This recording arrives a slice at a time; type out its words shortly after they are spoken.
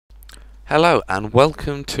Hello and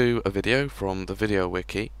welcome to a video from the Video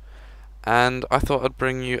Wiki, and I thought I'd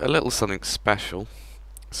bring you a little something special,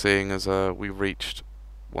 seeing as we reached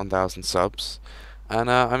 1,000 subs. And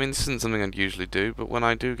I mean, this isn't something I'd usually do, but when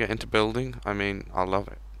I do get into building, I mean, I love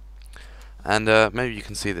it. And maybe you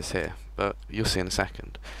can see this here, but you'll see in a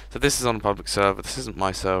second. So this is on a public server. This isn't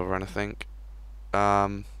my server or anything.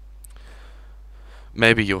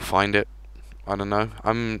 Maybe you'll find it. I don't know.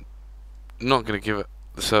 I'm not going to give it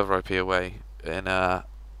the server IP away in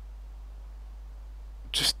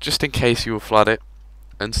just in case you will flood it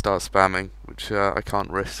and start spamming, which I can't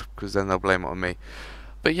risk because then they'll blame it on me.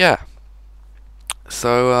 But yeah,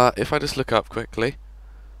 so if I just look up quickly,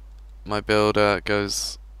 my build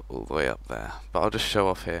goes all the way up there, but I'll just show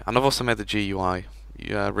off here. And I've also made the GUI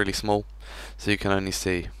really small, so you can only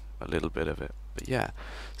see a little bit of it. But yeah,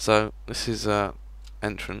 so this is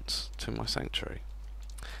entrance to my sanctuary,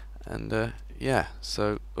 and yeah,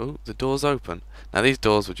 so the door's open. Now these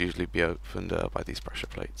doors would usually be opened by these pressure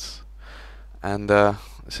plates, and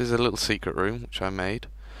this is a little secret room which I made,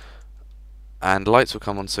 and lights will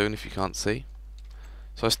come on soon if you can't see.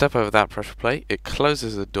 So I step over that pressure plate, it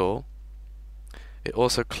closes the door, it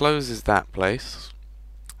also closes that place,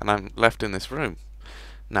 and I'm left in this room.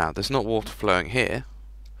 Now there's not water flowing here,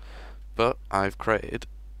 but I've created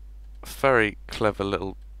a very clever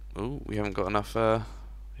little we haven't got enough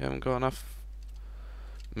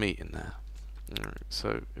meat in there. Alright,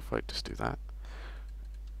 so if I just do that,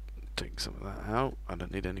 take some of that out, I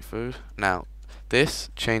don't need any food. Now this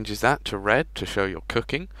changes that to red to show you're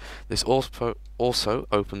cooking. This also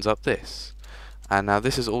opens up this, and now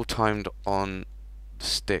this is all timed on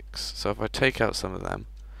sticks. So if I take out some of them,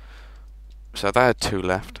 so that had 2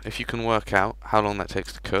 left. If you can work out how long that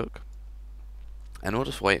takes to cook, and we'll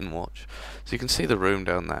just wait and watch. So you can see the room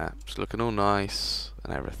down there, it's looking all nice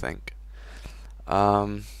and everything.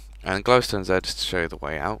 And glowstone's there just to show you the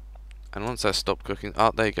way out. And once that's stopped cooking,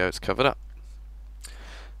 there you go, it's covered up.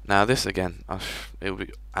 Now this again,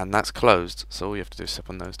 and that's closed, so all you have to do is step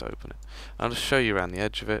on those to open it. I'll just show you around the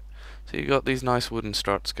edge of it. So you've got these nice wooden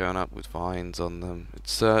struts going up with vines on them.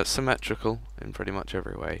 It's symmetrical in pretty much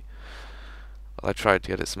every way. Well, I tried to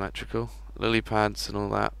get it symmetrical. Lily pads and all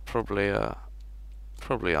that probably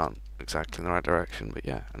aren't exactly in the right direction, but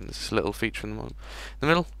yeah. And there's this little feature in the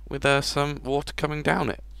middle with some water coming down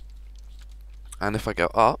it. And if I go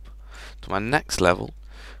up to my next level,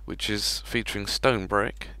 which is featuring stone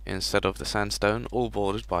brick instead of the sandstone, all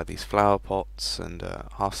bordered by these flower pots and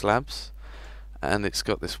half slabs, and it's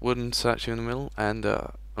got this wooden statue in the middle, and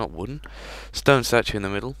not wooden, stone statue in the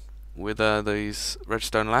middle with these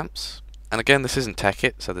redstone lamps. And again, this isn't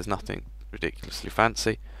Tekkit, so there's nothing ridiculously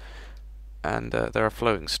fancy. And there are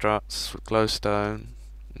floating struts with glowstone,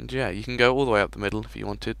 and yeah, you can go all the way up the middle if you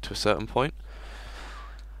wanted to a certain point.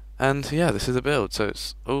 And yeah, this is the build. So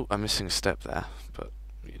it's I'm missing a step there, but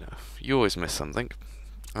you know, you always miss something.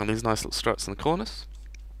 And these nice little struts in the corners.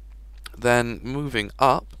 Then moving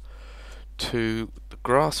up to the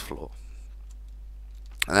grass floor.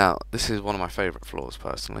 Now this is one of my favourite floors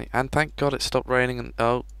personally, and thank God it stopped raining. And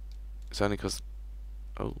it's only because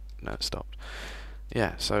no, it stopped.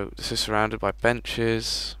 Yeah, so this is surrounded by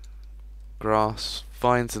benches, grass,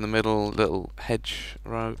 vines in the middle, little hedge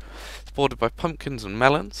row. It's bordered by pumpkins and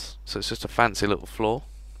melons, so it's just a fancy little floor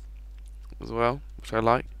as well, which I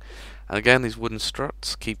like. And again, these wooden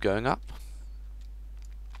struts keep going up.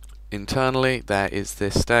 Internally, there is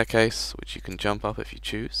this staircase, which you can jump up if you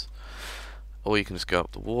choose, or you can just go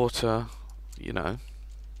up the water, you know.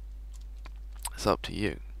 It's up to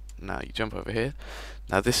you. Now you jump over here.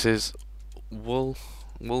 Now this is wool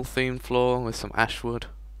themed floor with some ashwood,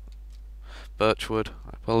 birchwood,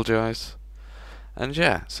 I apologise. And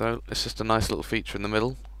yeah, so it's just a nice little feature in the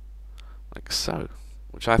middle, like so,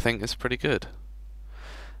 which I think is pretty good.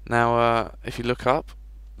 Now if you look up,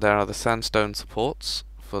 there are the sandstone supports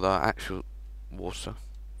for the actual water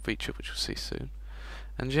feature, which you'll see soon.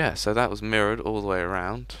 And yeah, so that was mirrored all the way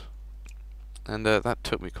around, and that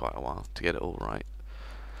took me quite a while to get it all right.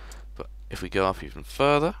 But if we go up even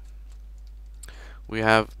further, we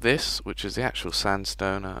have this, which is the actual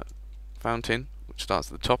sandstone fountain, which starts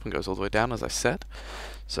at the top and goes all the way down, as I said.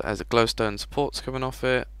 So it has a glowstone supports coming off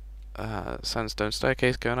it, sandstone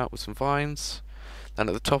staircase going up with some vines. Then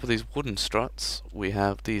at the top of these wooden struts, we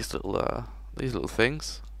have these little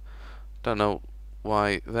things. Don't know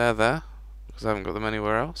why they're there, because I haven't got them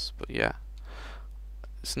anywhere else. But yeah,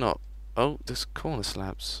 it's not. There's corner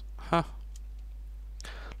slabs. Huh.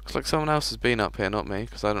 Looks like someone else has been up here, not me,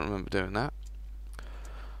 because I don't remember doing that.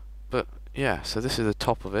 But yeah, so this is the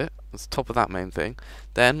top of it. It's the top of that main thing.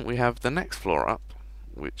 Then we have the next floor up,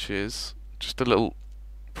 which is just a little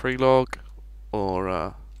prelog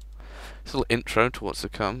or it's a little intro to what's to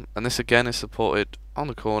come, and this again is supported on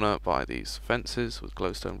the corner by these fences with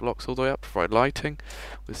glowstone blocks all the way up to provide lighting,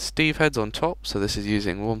 with Steve heads on top, so this is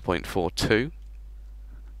using 1.42.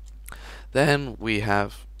 Then we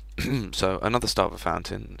have so another starter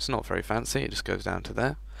fountain. It's not very fancy, it just goes down to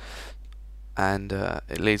there, and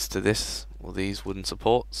it leads to this, or these wooden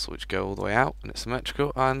supports which go all the way out, and it's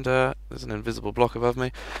symmetrical, and there's an invisible block above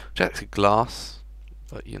me which is actually glass,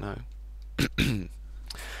 but you know.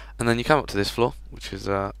 And then you come up to this floor, which is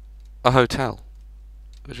a hotel,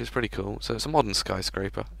 which is pretty cool. So it's a modern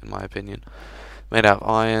skyscraper, in my opinion, made out of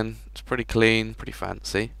iron. It's pretty clean, pretty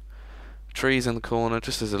fancy. Trees in the corner,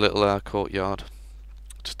 just as a little courtyard,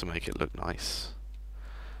 just to make it look nice.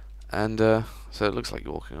 And so it looks like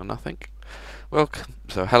you're walking on nothing. Welcome.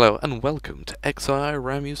 So hello and welcome to XII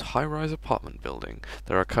Ramu's high-rise apartment building.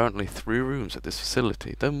 There are currently 3 rooms at this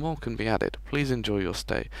facility, though more can be added. Please enjoy your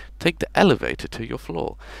stay. Take the elevator to your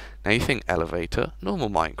floor. Now you think elevator, normal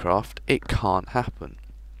Minecraft, it can't happen.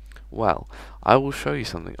 Well, I will show you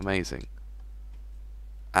something amazing.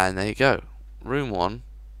 And there you go. Room 1,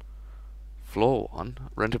 floor 1,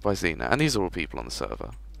 rented by Xena. And these are all people on the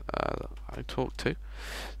server that I talked to.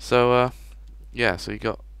 So, yeah, so you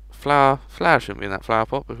got flower shouldn't be in that flower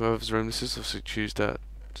pot, but whoever's room this is obviously choose to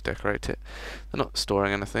decorate it. They're not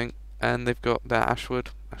storing anything, and they've got their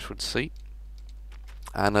ashwood seat,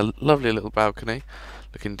 and a lovely little balcony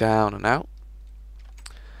looking down and out.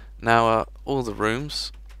 Now all the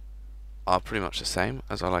rooms are pretty much the same,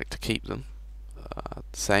 as I like to keep them the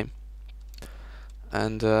same,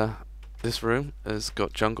 and this room has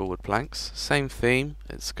got jungle wood planks, same theme.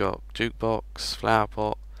 It's got jukebox, flower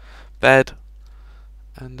pot, bed,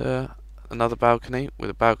 and another balcony with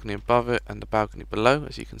a balcony above it and a balcony below,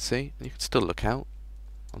 as you can see, and you can still look out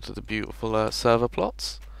onto the beautiful server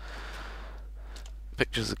plots.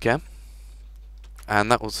 Pictures again,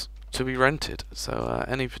 and that was to be rented, so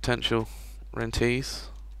any potential rentees,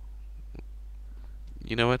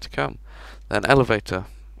 you know where to come. Then elevator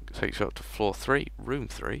takes you up to floor 3, room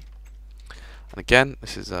 3, and again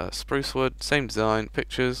this is spruce wood, same design.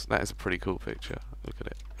 Pictures, that is a pretty cool picture. Look at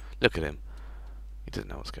it, look at him. He doesn't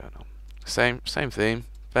know what's going on. Same theme.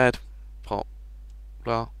 Bed, pot,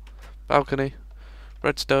 blah, balcony,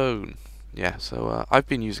 redstone. Yeah, so I've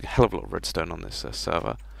been using a hell of a lot of redstone on this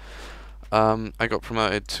server. I got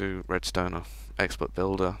promoted to redstoner, expert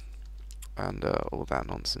builder, and all that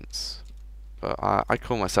nonsense. But I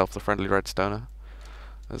call myself the friendly redstoner,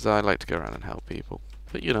 as I like to go around and help people.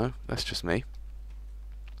 But you know, that's just me.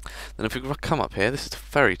 Then if we come up here, this is the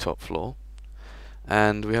very top floor.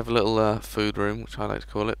 And we have a little food room, which I like to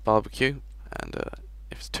call it, barbecue, and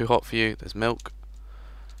if it's too hot for you, there's milk,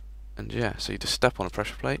 and yeah, so you just step on a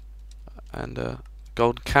pressure plate, and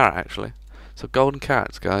golden carrot actually, so golden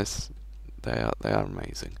carrots, guys, they are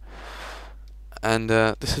amazing. And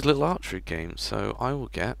this is a little archery game, so I will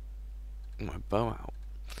get my bow out.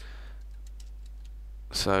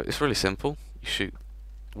 So it's really simple, you shoot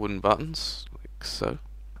wooden buttons, like so.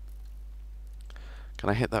 Can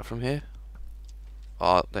I hit that from here?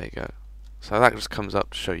 Oh, there you go. So that just comes up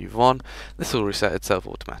to show you've won. This will reset itself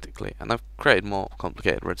automatically, and I've created more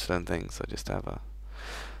complicated redstone things. I just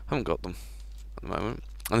haven't got them at the moment.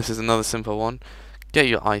 And this is another simple one. Get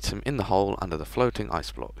your item in the hole under the floating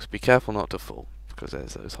ice blocks. Be careful not to fall, because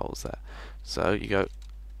there's those holes there. So you go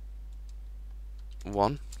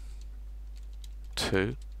 1,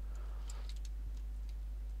 2,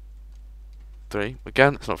 3.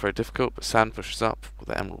 Again, it's not very difficult, but sand pushes up with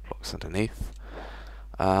the emerald blocks underneath.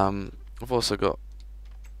 I've also got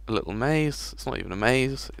a little maze. It's not even a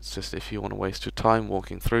maze, it's just if you want to waste your time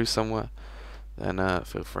walking through somewhere, then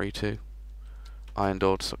feel free to. Iron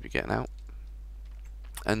door to stop you getting out.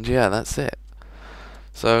 And yeah, that's it.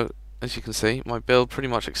 So, as you can see, my build pretty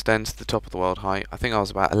much extends to the top of the world height. I think I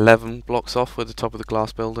was about 11 blocks off with the top of the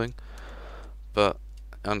glass building, but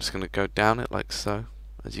I'm just going to go down it like so,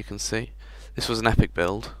 as you can see. This was an epic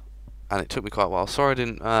build, and it took me quite a while. Sorry I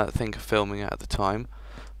didn't think of filming it at the time,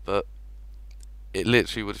 but it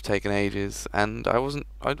literally would have taken ages, and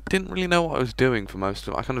I didn't really know what I was doing for most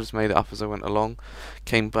of it. I kind of just made it up as I went along,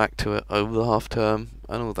 came back to it over the half term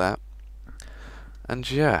and all that. And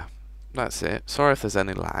yeah, that's it. Sorry if there's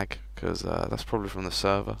any lag, because that's probably from the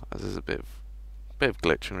server, as there's a bit of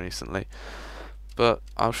glitching recently. But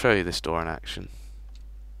I'll show you this door in action.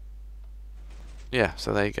 Yeah,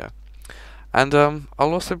 so there you go. And I'll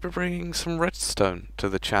also be bringing some redstone to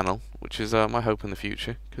the channel, which is my hope in the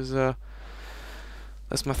future, because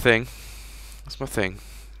that's my thing. That's my thing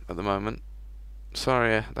at the moment. Sorry,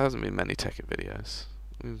 there hasn't been many Tekkit videos.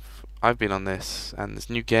 I've been on this, and there's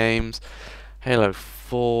new games, Halo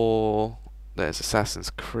 4, there's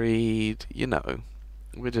Assassin's Creed, you know.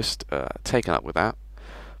 We're just taken up with that.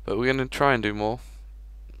 But we're going to try and do more.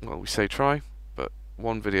 Well, we say try, but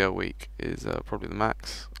one video a week is probably the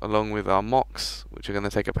max, along with our mocks, which are going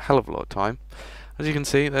to take up a hell of a lot of time. As you can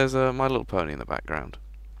see, there's My Little Pony in the background.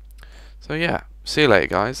 So yeah, see you later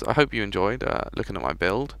guys. I hope you enjoyed looking at my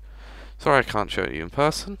build. Sorry I can't show you in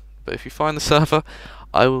person, but if you find the server,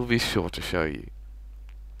 I will be sure to show you.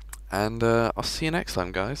 And I'll see you next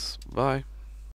time guys. Bye.